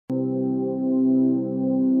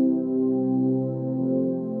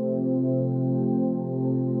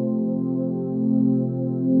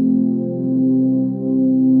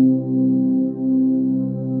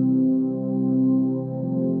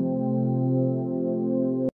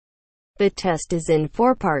The test is in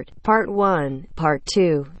 4 parts: Part 1, Part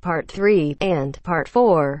 2, Part 3, and Part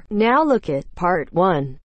 4. Now look at Part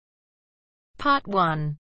 1. Part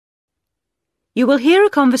 1. You will hear a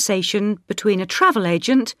conversation between a travel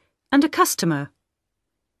agent and a customer.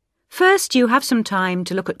 First, you have some time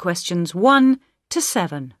to look at questions 1 to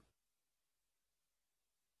 7.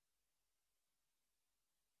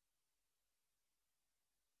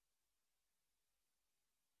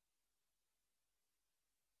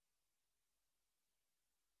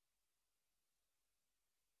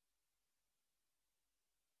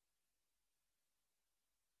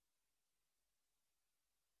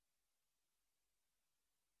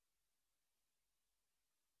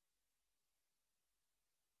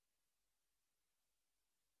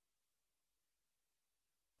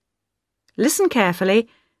 Listen carefully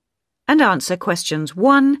and answer questions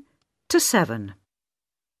 1 to 7.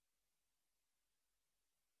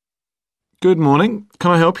 Good morning.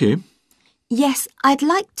 Can I help you? Yes, I'd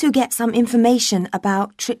like to get some information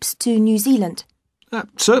about trips to New Zealand.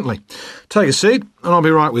 Certainly. Take a seat and I'll be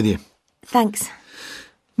right with you. Thanks.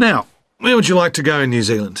 Now, where would you like to go in New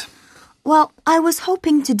Zealand? Well, I was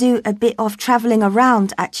hoping to do a bit of travelling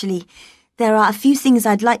around, actually. There are a few things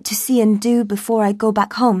I'd like to see and do before I go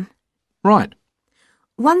back home. Right.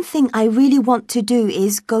 One thing I really want to do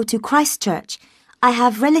is go to Christchurch. I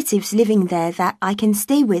have relatives living there that I can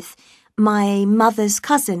stay with, my mother's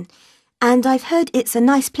cousin, and I've heard it's a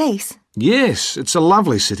nice place. Yes, it's a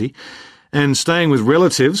lovely city. And staying with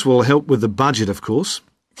relatives will help with the budget, of course.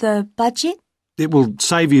 The budget? It will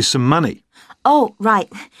save you some money. Oh,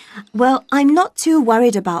 right. Well, I'm not too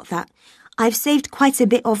worried about that. I've saved quite a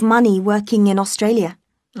bit of money working in Australia.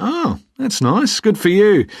 Oh, that's nice. Good for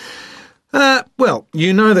you. Well,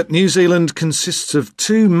 you know that New Zealand consists of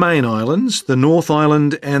 2 main islands, the North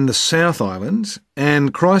Island and the South Island,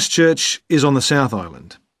 and Christchurch is on the South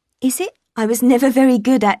Island. Is it? I was never very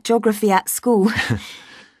good at geography at school.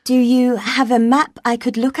 Do you have a map I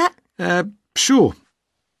could look at? Sure.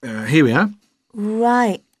 Here we are.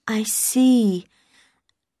 Right, I see.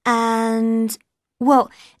 And, well,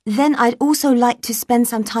 then I'd also like to spend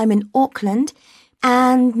some time in Auckland,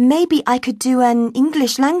 and maybe I could do an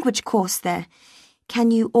English language course there.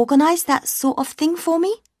 Can you organise that sort of thing for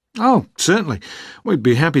me? Oh, certainly. We'd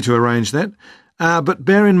be happy to arrange that. But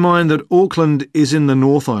bear in mind that Auckland is in the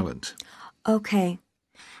North Island. OK.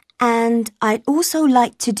 And I'd also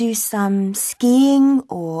like to do some skiing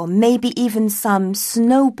or maybe even some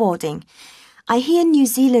snowboarding. I hear New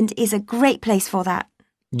Zealand is a great place for that.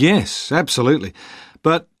 Yes, absolutely.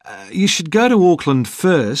 But you should go to Auckland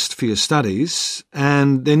first for your studies,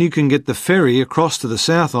 and then you can get the ferry across to the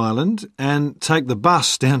South Island and take the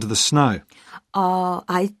bus down to the snow. Oh,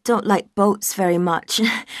 I don't like boats very much.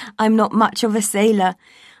 I'm not much of a sailor.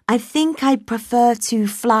 I think I'd prefer to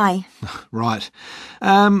fly. Right.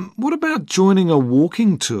 What about joining a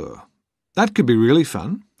walking tour? That could be really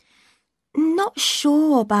fun. Not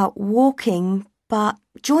sure about walking, but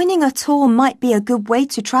joining a tour might be a good way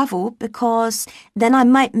to travel because then I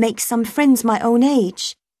might make some friends my own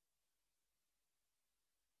age.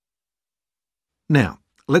 Now,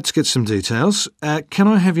 let's get some details. Can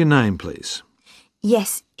I have your name, please?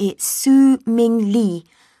 Yes, it's Su Ming Lee,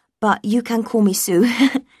 but you can call me Sue.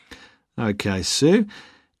 OK, Sue.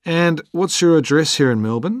 And what's your address here in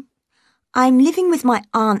Melbourne? I'm living with my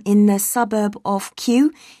aunt in the suburb of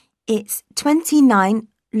Kew. It's 29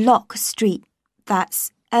 Lock Street.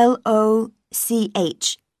 That's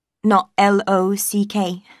L-O-C-H, not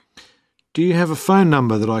L-O-C-K. Do you have a phone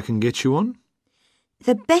number that I can get you on?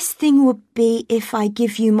 The best thing would be if I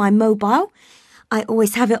give you my mobile. I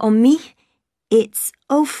always have it on me. It's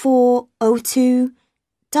 0402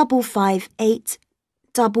 558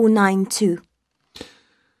 992.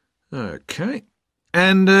 OK.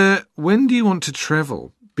 And when do you want to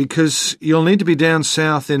travel? Because you'll need to be down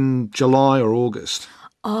south in July or August.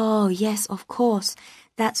 Oh, yes, of course.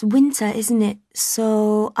 That's winter, isn't it?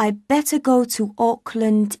 So I better go to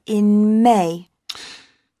Auckland in May.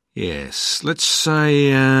 Yes, let's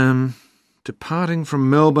say departing from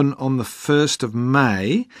Melbourne on the 1st of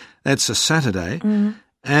May, that's a Saturday,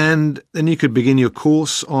 and then you could begin your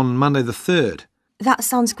course on Monday the 3rd. That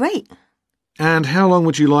sounds great. And how long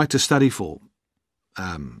would you like to study for?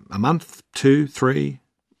 A month, 2, 3?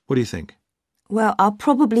 What do you think? Well, I'll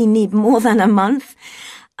probably need more than a month.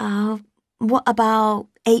 What about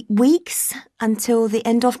 8 weeks until the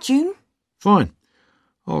end of June? Fine.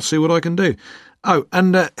 I'll see what I can do. Oh,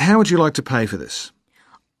 and how would you like to pay for this?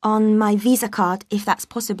 On my Visa card, if that's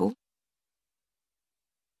possible.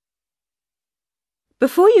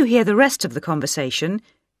 Before you hear the rest of the conversation,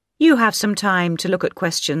 you have some time to look at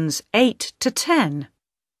questions 8 to 10.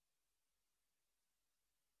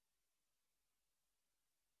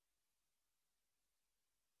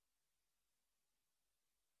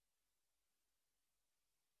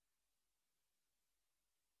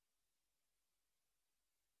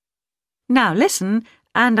 Now listen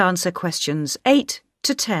and answer questions 8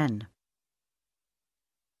 to 10.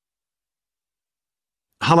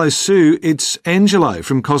 Hello, Sue. It's Angelo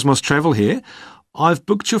from Cosmos Travel here. I've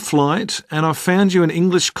booked your flight and I've found you an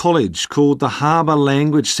English college called the Harbour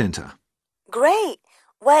Language Centre. Great.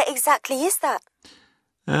 Where exactly is that?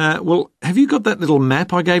 Well, have you got that little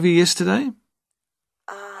map I gave you yesterday?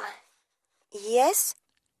 Yes?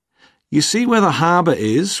 You see where the harbour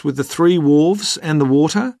is with the 3 wharves and the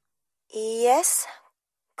water? Yes.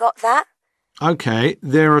 Got that? OK,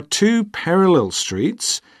 there are 2 parallel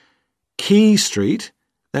streets. Quay Street,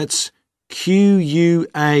 that's Quay,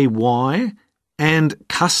 and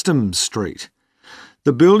Customs Street.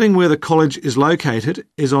 The building where the college is located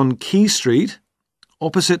is on Quay Street,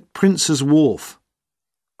 opposite Prince's Wharf.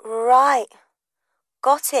 Right.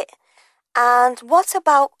 Got it. And what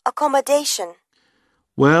about accommodation?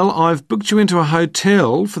 Well, I've booked you into a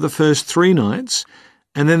hotel for the first 3 nights,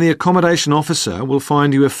 and then the accommodation officer will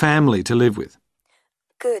find you a family to live with.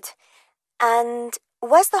 Good. And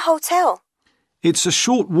where's the hotel? It's a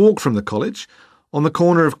short walk from the college, on the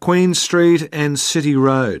corner of Queen Street and City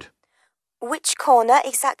Road. Which corner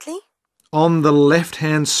exactly? On the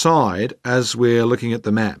left-hand side as we're looking at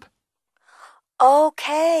the map.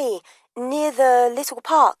 OK, near the little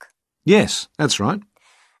park. Yes, that's right.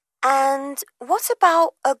 And what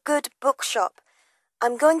about a good bookshop?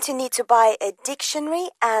 I'm going to need to buy a dictionary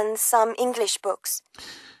and some English books.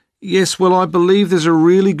 Yes, well, I believe there's a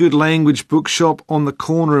really good language bookshop on the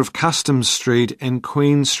corner of Customs Street and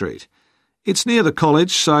Queen Street. It's near the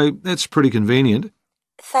college, so that's pretty convenient.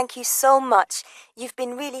 Thank you so much. You've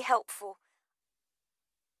been really helpful.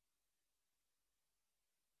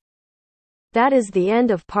 That is the end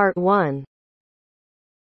of part 1.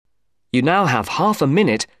 You now have half a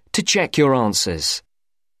minute to check your answers.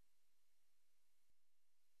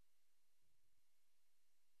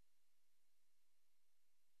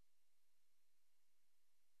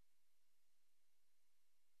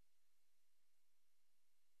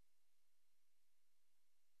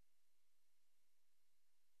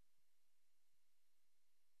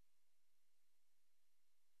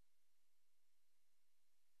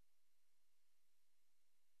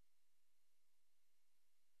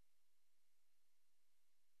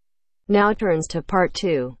 Now turns to part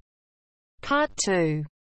 2. Part 2.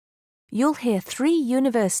 You'll hear 3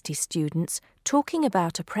 university students talking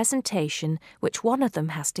about a presentation which one of them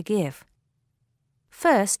has to give.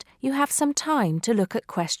 First, you have some time to look at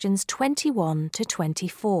questions 21 to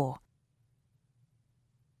 24.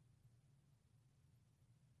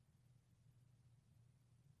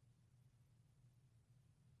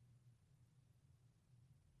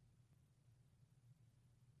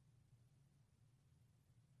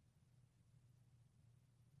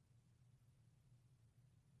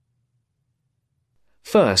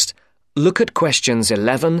 First, look at questions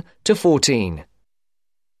 11 to 14.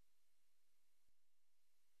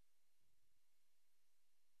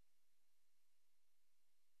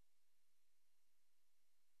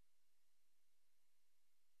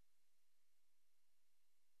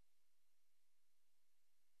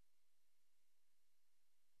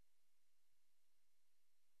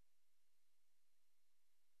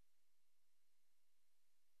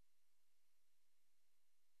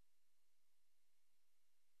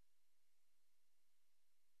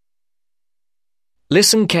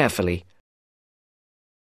 Listen carefully.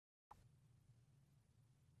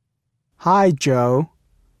 Hi, Joe.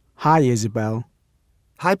 Hi, Isabel.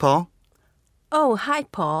 Hi, Paul. Oh, hi,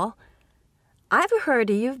 Paul. I've heard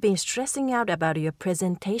you've been stressing out about your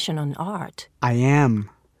presentation on art. I am.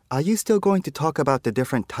 Are you still going to talk about the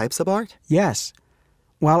different types of art? Yes.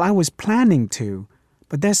 Well, I was planning to,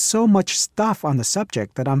 but there's so much stuff on the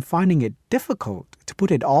subject that I'm finding it difficult to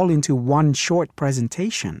put it all into one short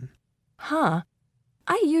presentation. Huh?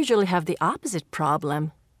 I usually have the opposite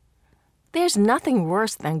problem. There's nothing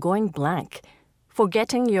worse than going blank,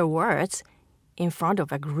 forgetting your words in front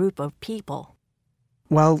of a group of people.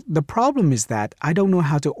 Well, the problem is that I don't know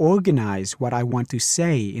how to organize what I want to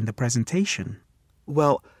say in the presentation.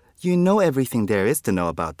 Well, you know everything there is to know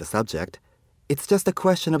about the subject. It's just a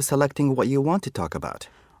question of selecting what you want to talk about.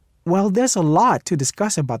 Well, there's a lot to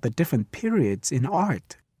discuss about the different periods in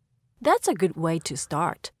art. That's a good way to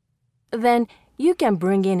start. Then you can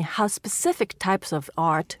bring in how specific types of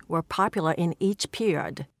art were popular in each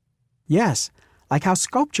period. Yes, like how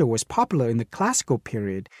sculpture was popular in the classical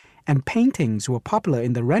period and paintings were popular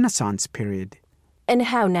in the Renaissance period. And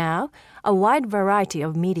how now a wide variety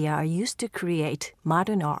of media are used to create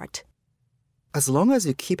modern art. As long as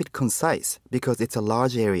you keep it concise, because it's a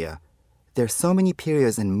large area, there's so many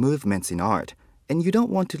periods and movements in art, and you don't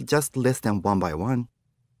want to just list them one by one.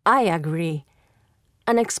 I agree.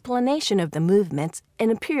 An explanation of the movements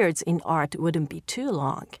and periods in art wouldn't be too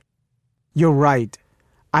long. You're right.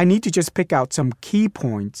 I need to just pick out some key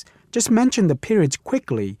points. Just mention the periods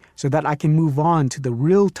quickly so that I can move on to the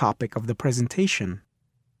real topic of the presentation.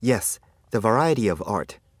 Yes, the variety of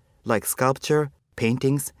art, like sculpture,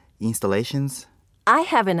 paintings, installations. I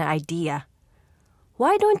have an idea.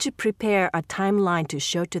 Why don't you prepare a timeline to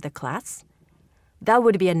show to the class? That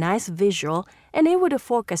would be a nice visual, and it would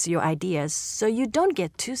focus your ideas so you don't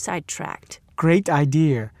get too sidetracked. Great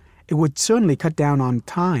idea. It would certainly cut down on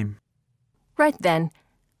time. Right then,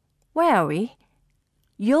 where are we?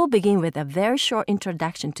 You'll begin with a very short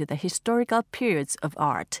introduction to the historical periods of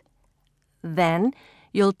art. Then,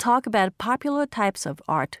 you'll talk about popular types of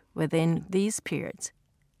art within these periods.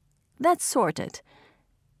 That's sorted.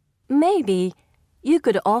 Maybe you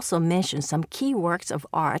could also mention some key works of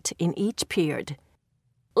art in each period,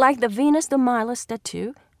 like the Venus de Milo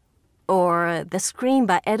statue or the Scream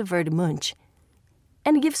by Edvard Munch,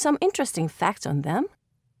 and give some interesting facts on them.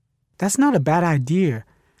 That's not a bad idea,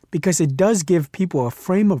 because it does give people a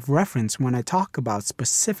frame of reference when I talk about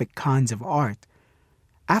specific kinds of art.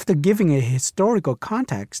 After giving a historical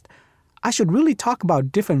context, I should really talk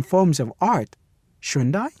about different forms of art,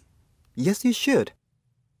 shouldn't I? Yes, you should.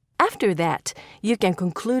 After that, you can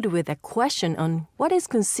conclude with a question on what is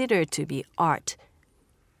considered to be art.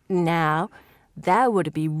 Now, that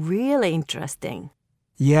would be really interesting.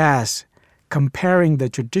 Yes, comparing the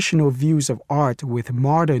traditional views of art with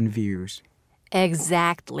modern views.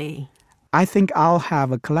 Exactly. I think I'll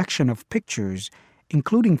have a collection of pictures,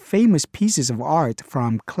 including famous pieces of art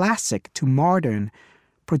from classic to modern,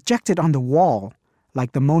 projected on the wall,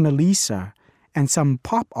 like the Mona Lisa, and some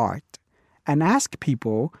pop art, and ask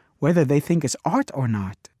people whether they think it's art or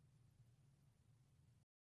not.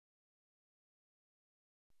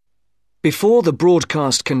 Before the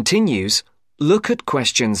broadcast continues, look at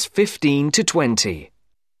questions 15 to 20.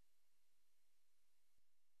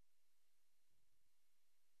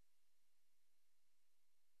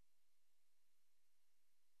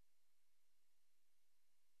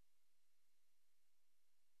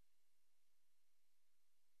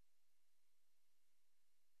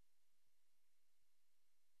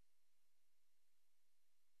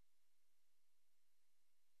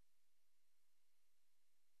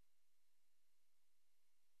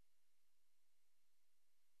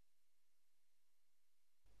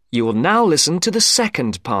 You will now listen to the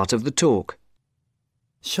second part of the talk.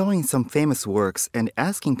 Showing some famous works and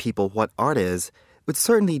asking people what art is would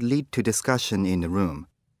certainly lead to discussion in the room.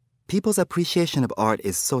 People's appreciation of art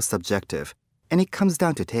is so subjective, and it comes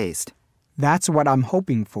down to taste. That's what I'm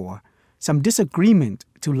hoping for. Some disagreement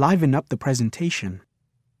to liven up the presentation.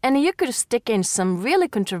 And you could stick in some really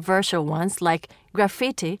controversial ones like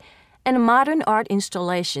graffiti and modern art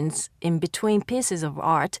installations in between pieces of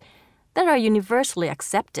art that are universally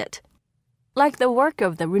accepted, like the work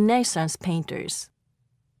of the Renaissance painters.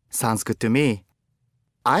 Sounds good to me.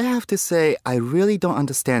 I have to say, I really don't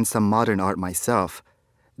understand some modern art myself.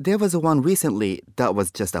 There was one recently that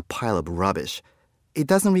was just a pile of rubbish. It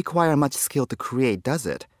doesn't require much skill to create, does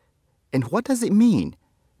it? And what does it mean?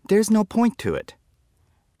 There's no point to it.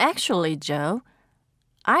 Actually, Joe,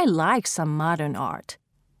 I like some modern art.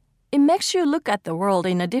 It makes you look at the world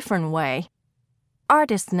in a different way.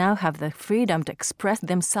 Artists now have the freedom to express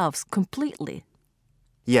themselves completely.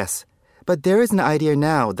 Yes, but there is an idea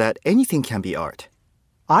now that anything can be art.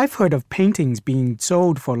 I've heard of paintings being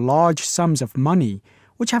sold for large sums of money,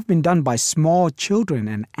 which have been done by small children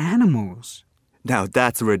and animals. Now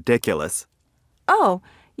that's ridiculous. Oh,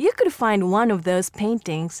 you could find one of those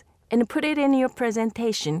paintings and put it in your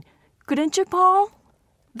presentation, couldn't you, Paul?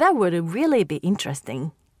 That would really be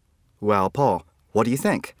interesting. Well, Paul, what do you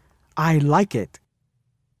think? I like it.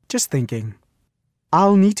 Just thinking.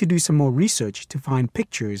 I'll need to do some more research to find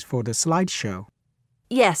pictures for the slideshow.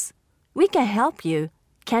 Yes, we can help you.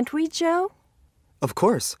 Can't we, Joe? Of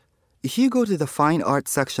course. If you go to the fine art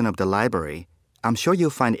section of the library, I'm sure you'll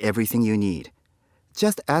find everything you need.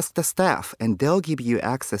 Just ask the staff and they'll give you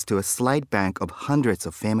access to a slide bank of hundreds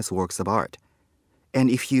of famous works of art. And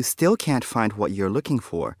if you still can't find what you're looking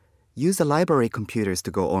for, use the library computers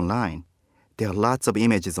to go online. There are lots of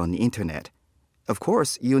images on the internet. Of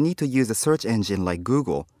course, you'll need to use a search engine like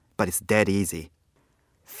Google, but it's dead easy.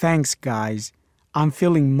 Thanks, guys. I'm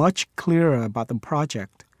feeling much clearer about the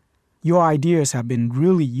project. Your ideas have been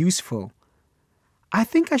really useful. I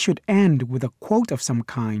think I should end with a quote of some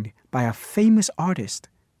kind by a famous artist.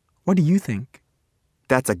 What do you think?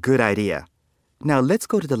 That's a good idea. Now let's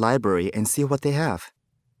go to the library and see what they have.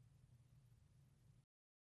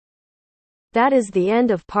 That is the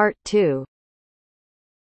end of part 2.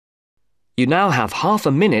 You now have half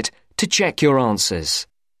a minute to check your answers.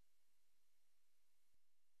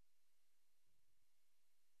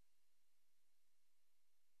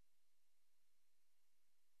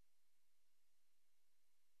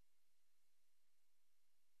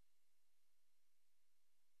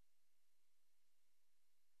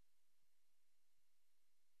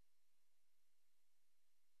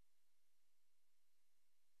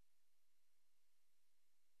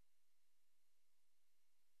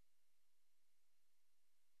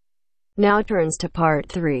 Now turns to part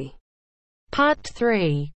 3. Part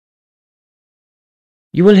 3.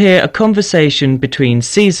 You will hear a conversation between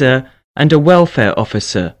Caesar and a welfare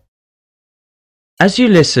officer. As you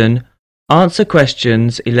listen, answer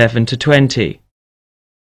questions 11 to 20.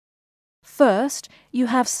 First, you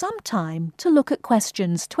have some time to look at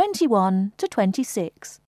questions 21 to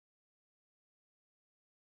 26.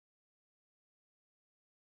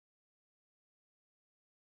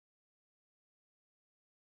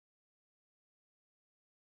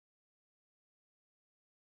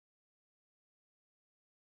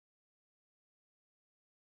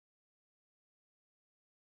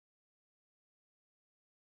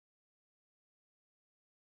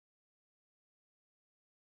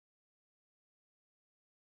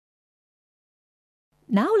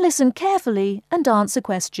 Now listen carefully and answer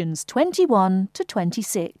questions 21 to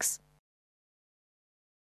 26.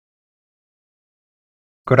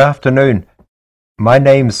 Good afternoon. My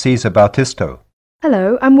name's Cesar Bautisto.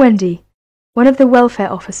 Hello, I'm Wendy, one of the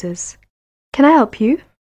welfare officers. Can I help you?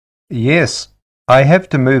 Yes, I have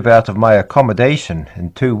to move out of my accommodation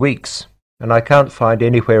in 2 weeks, and I can't find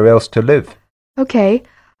anywhere else to live. Okay,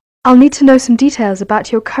 I'll need to know some details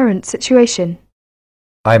about your current situation.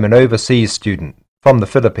 I'm an overseas student from the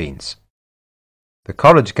Philippines. The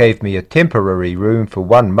college gave me a temporary room for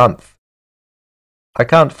 1 month. I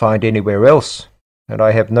can't find anywhere else, and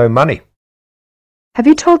I have no money. Have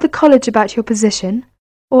you told the college about your position,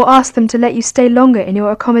 or asked them to let you stay longer in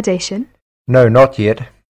your accommodation? No, not yet.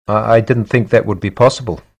 I didn't think that would be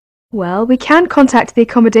possible. Well, we can contact the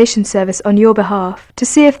accommodation service on your behalf to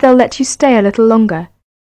see if they'll let you stay a little longer,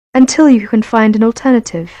 until you can find an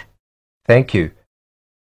alternative. Thank you.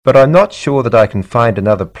 But I'm not sure that I can find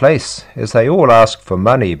another place, as they all ask for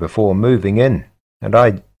money before moving in, and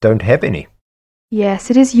I don't have any. Yes,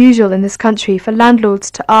 it is usual in this country for landlords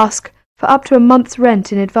to ask for up to a month's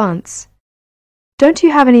rent in advance. Don't you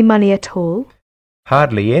have any money at all?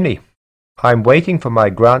 Hardly any. I'm waiting for my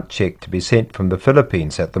grant check to be sent from the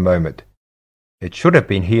Philippines at the moment. It should have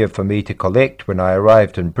been here for me to collect when I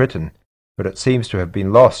arrived in Britain, but it seems to have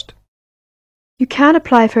been lost. You can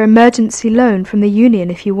apply for emergency loan from the union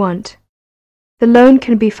if you want. The loan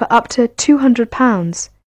can be for up to £200,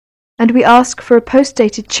 and we ask for a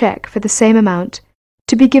post-dated cheque for the same amount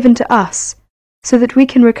to be given to us, so that we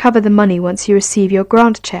can recover the money once you receive your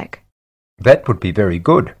grant cheque. That would be very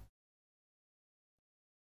good.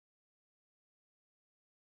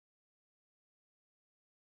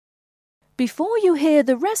 Before you hear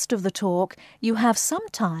the rest of the talk, you have some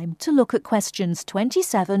time to look at questions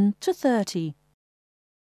 27 to 30.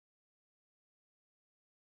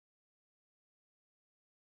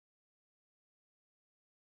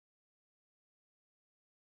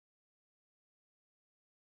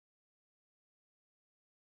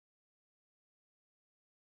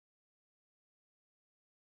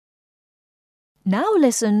 Now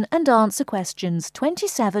listen and answer questions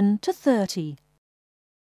 27 to 30.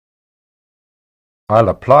 I'll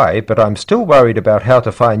apply, but I'm still worried about how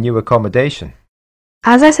to find new accommodation.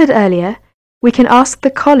 As I said earlier, we can ask the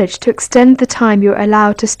college to extend the time you're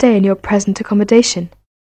allowed to stay in your present accommodation.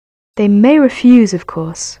 They may refuse, of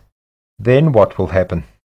course. Then what will happen?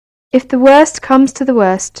 If the worst comes to the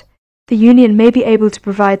worst, the union may be able to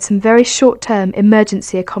provide some very short-term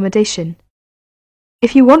emergency accommodation.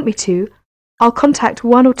 If you want me to, I'll contact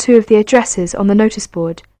 1 or 2 of the addresses on the notice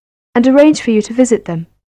board and arrange for you to visit them.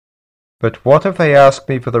 But what if they ask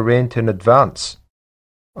me for the rent in advance?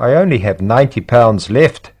 I only have £90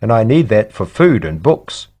 left, and I need that for food and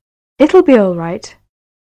books. It'll be all right.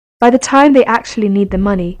 By the time they actually need the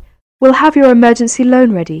money, we'll have your emergency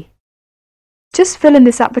loan ready. Just fill in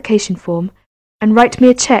this application form and write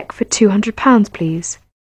me a cheque for £200, please,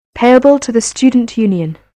 payable to the student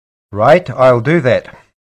union. Right, I'll do that.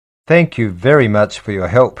 Thank you very much for your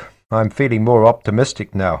help. I'm feeling more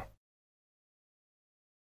optimistic now.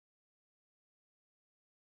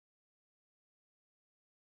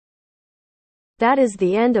 That is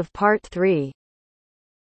the end of part 3.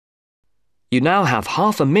 You now have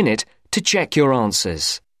half a minute to check your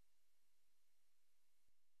answers.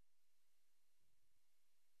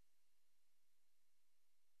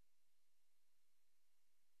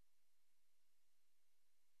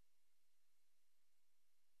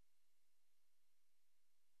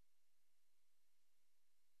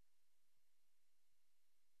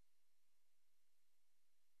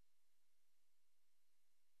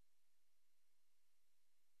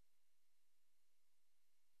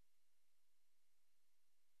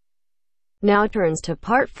 Now turns to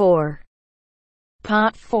Part 4.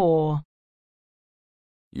 Part 4.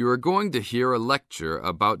 You are going to hear a lecture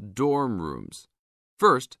about dorm rooms.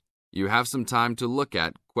 First, you have some time to look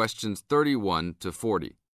at questions 31 to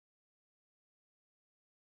 40.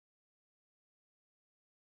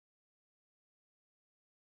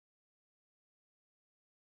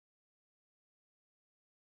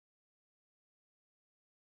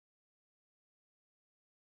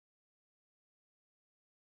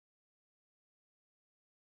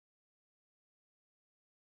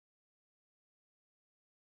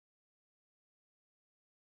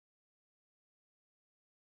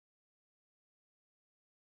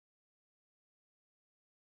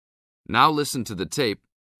 Now listen to the tape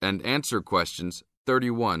and answer questions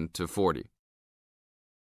 31 to 40.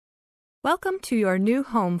 Welcome to your new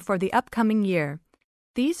home for the upcoming year.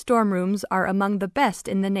 These dorm rooms are among the best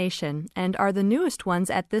in the nation and are the newest ones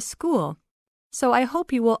at this school. So I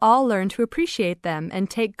hope you will all learn to appreciate them and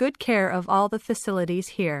take good care of all the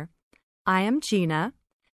facilities here. I am Gina,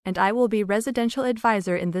 and I will be residential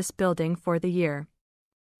advisor in this building for the year.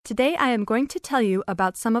 Today I am going to tell you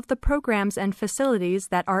about some of the programs and facilities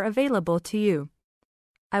that are available to you.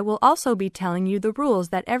 I will also be telling you the rules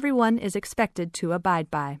that everyone is expected to abide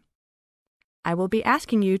by. I will be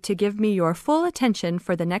asking you to give me your full attention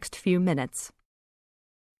for the next few minutes.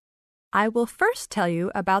 I will first tell you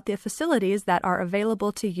about the facilities that are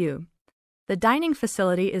available to you. The dining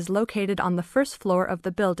facility is located on the first floor of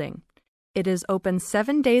the building. It is open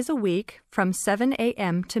 7 days a week from 7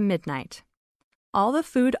 a.m. to midnight. All the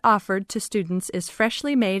food offered to students is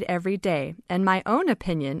freshly made every day, and my own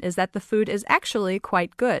opinion is that the food is actually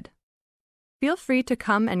quite good. Feel free to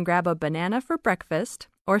come and grab a banana for breakfast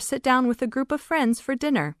or sit down with a group of friends for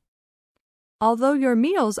dinner. Although your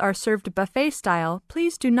meals are served buffet style,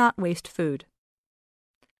 please do not waste food.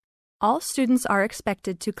 All students are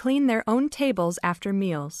expected to clean their own tables after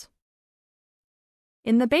meals.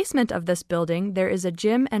 In the basement of this building, there is a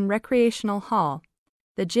gym and recreational hall.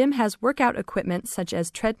 The gym has workout equipment such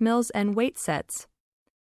as treadmills and weight sets.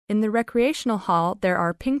 In the recreational hall, there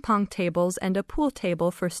are ping-pong tables and a pool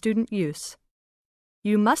table for student use.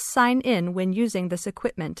 You must sign in when using this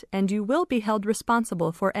equipment, and you will be held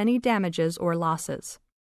responsible for any damages or losses.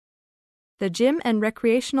 The gym and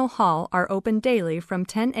recreational hall are open daily from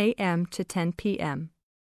 10 a.m. to 10 p.m.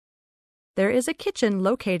 There is a kitchen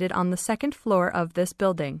located on the second floor of this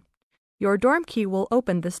building. Your dorm key will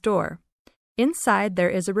open this door. Inside there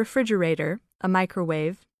is a refrigerator, a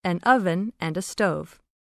microwave, an oven, and a stove.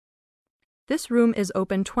 This room is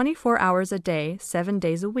open 24 hours a day, 7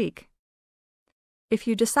 days a week. If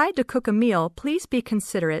you decide to cook a meal, please be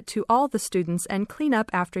considerate to all the students and clean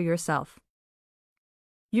up after yourself.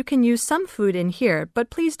 You can use some food in here,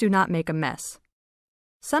 but please do not make a mess.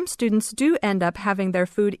 Some students do end up having their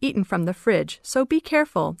food eaten from the fridge, so be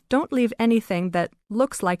careful. Don't leave anything that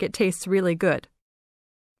looks like it tastes really good.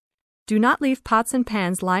 Do not leave pots and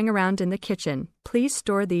pans lying around in the kitchen. Please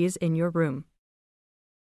store these in your room.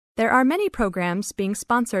 There are many programs being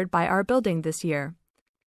sponsored by our building this year.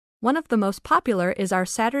 One of the most popular is our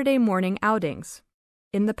Saturday morning outings.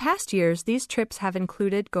 In the past years, these trips have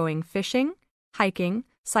included going fishing, hiking,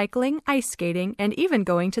 cycling, ice skating, and even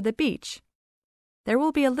going to the beach. There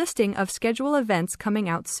will be a listing of scheduled events coming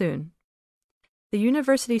out soon. The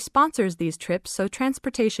university sponsors these trips, so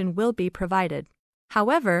transportation will be provided.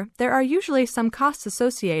 However, there are usually some costs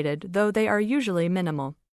associated, though they are usually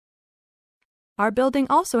minimal. Our building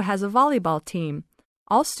also has a volleyball team.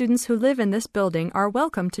 All students who live in this building are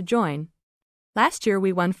welcome to join. Last year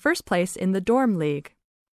we won first place in the dorm league.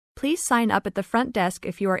 Please sign up at the front desk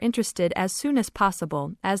if you are interested as soon as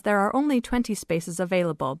possible, as there are only 20 spaces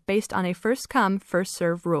available based on a first-come,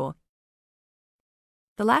 first-served rule.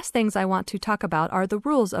 The last things I want to talk about are the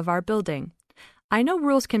rules of our building. I know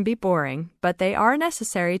rules can be boring, but they are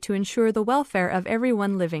necessary to ensure the welfare of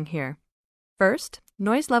everyone living here. First,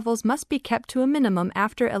 noise levels must be kept to a minimum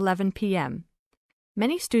after 11 p.m.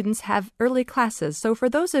 Many students have early classes, so for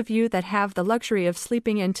those of you that have the luxury of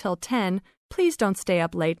sleeping until 10, please don't stay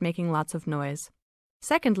up late making lots of noise.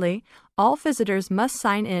 Secondly, all visitors must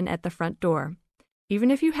sign in at the front door.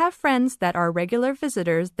 Even if you have friends that are regular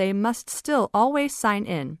visitors, they must still always sign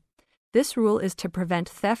in. This rule is to prevent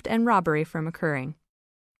theft and robbery from occurring.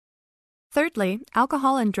 Thirdly,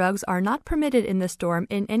 alcohol and drugs are not permitted in this dorm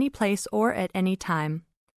in any place or at any time.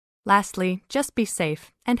 Lastly, just be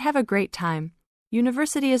safe and have a great time.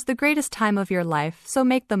 University is the greatest time of your life, so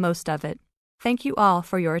make the most of it. Thank you all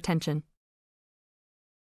for your attention.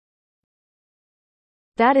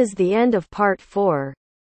 That is the end of Part 4.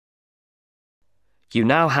 You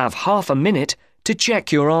now have half a minute to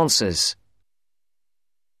check your answers.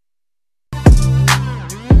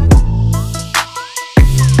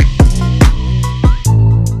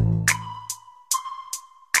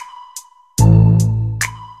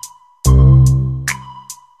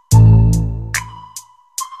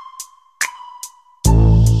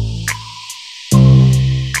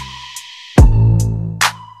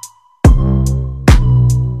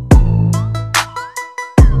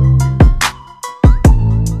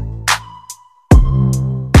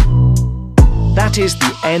 That is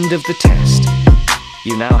the end of the test.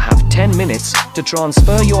 You now have 10 minutes to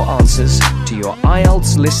transfer your answers to your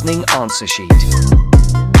IELTS listening answer sheet.